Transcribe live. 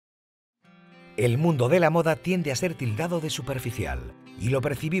El mundo de la moda tiende a ser tildado de superficial y lo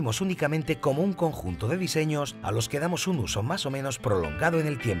percibimos únicamente como un conjunto de diseños a los que damos un uso más o menos prolongado en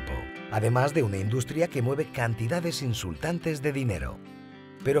el tiempo, además de una industria que mueve cantidades insultantes de dinero.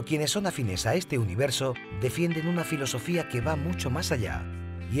 Pero quienes son afines a este universo defienden una filosofía que va mucho más allá,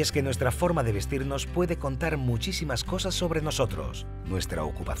 y es que nuestra forma de vestirnos puede contar muchísimas cosas sobre nosotros, nuestra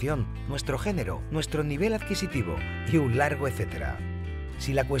ocupación, nuestro género, nuestro nivel adquisitivo y un largo etcétera.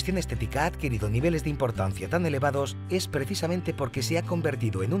 Si la cuestión estética ha adquirido niveles de importancia tan elevados, es precisamente porque se ha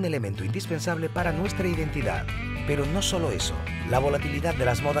convertido en un elemento indispensable para nuestra identidad. Pero no solo eso, la volatilidad de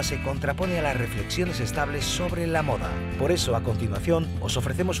las modas se contrapone a las reflexiones estables sobre la moda. Por eso, a continuación, os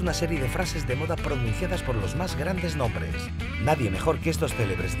ofrecemos una serie de frases de moda pronunciadas por los más grandes nombres. Nadie mejor que estos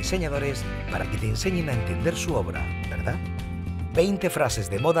célebres diseñadores para que te enseñen a entender su obra, ¿verdad? 20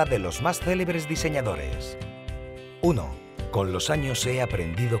 frases de moda de los más célebres diseñadores. 1. Con los años he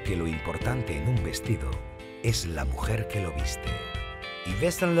aprendido que lo importante en un vestido es la mujer que lo viste.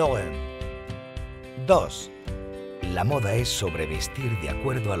 Yves Saint Laurent. 2. La moda es sobre vestir de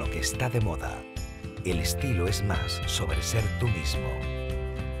acuerdo a lo que está de moda. El estilo es más sobre ser tú mismo.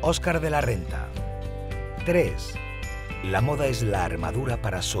 Oscar de la Renta. 3. La moda es la armadura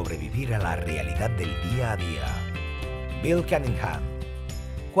para sobrevivir a la realidad del día a día. Bill Cunningham.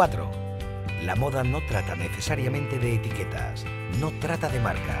 4. La moda no trata necesariamente de etiquetas, no trata de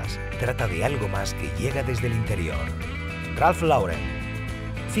marcas, trata de algo más que llega desde el interior. Ralph Lauren.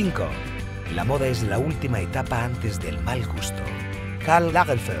 5. La moda es la última etapa antes del mal gusto. Karl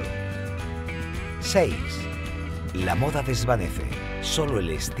Lagerfeld. 6. La moda desvanece, solo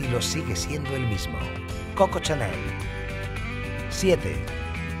el estilo sigue siendo el mismo. Coco Chanel. 7.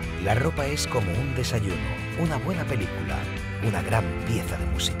 La ropa es como un desayuno, una buena película, una gran pieza de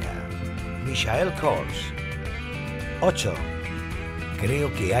música. Michael Kors. 8.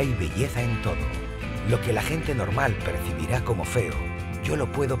 Creo que hay belleza en todo. Lo que la gente normal percibirá como feo, yo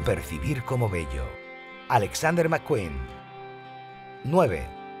lo puedo percibir como bello. Alexander McQueen. 9.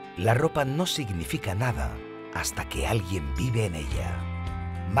 La ropa no significa nada hasta que alguien vive en ella.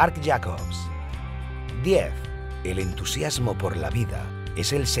 Marc Jacobs. 10. El entusiasmo por la vida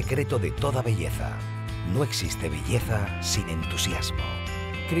es el secreto de toda belleza. No existe belleza sin entusiasmo.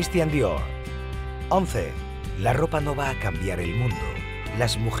 Christian Dior. 11. La ropa no va a cambiar el mundo.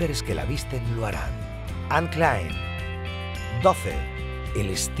 Las mujeres que la visten lo harán. Anne Klein. 12. El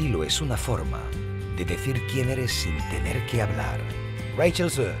estilo es una forma de decir quién eres sin tener que hablar.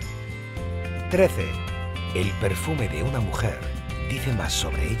 Rachel Zuer. 13. El perfume de una mujer dice más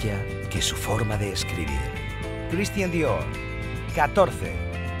sobre ella que su forma de escribir. Christian Dior. 14.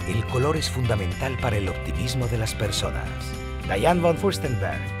 El color es fundamental para el optimismo de las personas. Diane von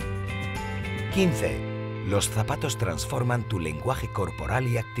Furstenberg. 15. Los zapatos transforman tu lenguaje corporal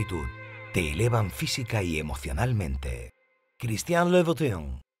y actitud. Te elevan física y emocionalmente. Christian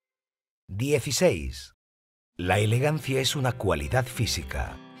Louboutin. 16. La elegancia es una cualidad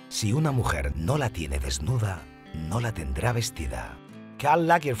física. Si una mujer no la tiene desnuda, no la tendrá vestida. Karl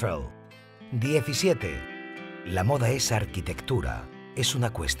Lagerfeld. 17. La moda es arquitectura. Es una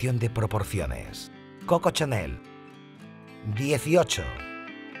cuestión de proporciones. Coco Chanel. 18.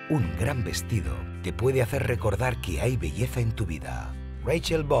 Un gran vestido te puede hacer recordar que hay belleza en tu vida.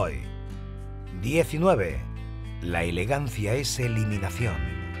 Rachel Boy. 19. La elegancia es eliminación.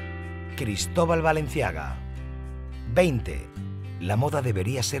 Cristóbal Valenciaga. 20. La moda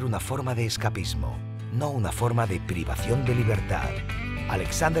debería ser una forma de escapismo, no una forma de privación de libertad.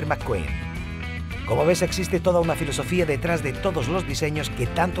 Alexander McQueen. Como ves, existe toda una filosofía detrás de todos los diseños que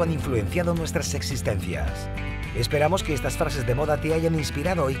tanto han influenciado nuestras existencias. Esperamos que estas frases de moda te hayan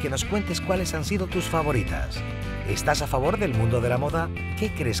inspirado y que nos cuentes cuáles han sido tus favoritas. ¿Estás a favor del mundo de la moda?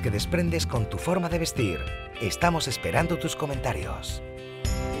 ¿Qué crees que desprendes con tu forma de vestir? Estamos esperando tus comentarios.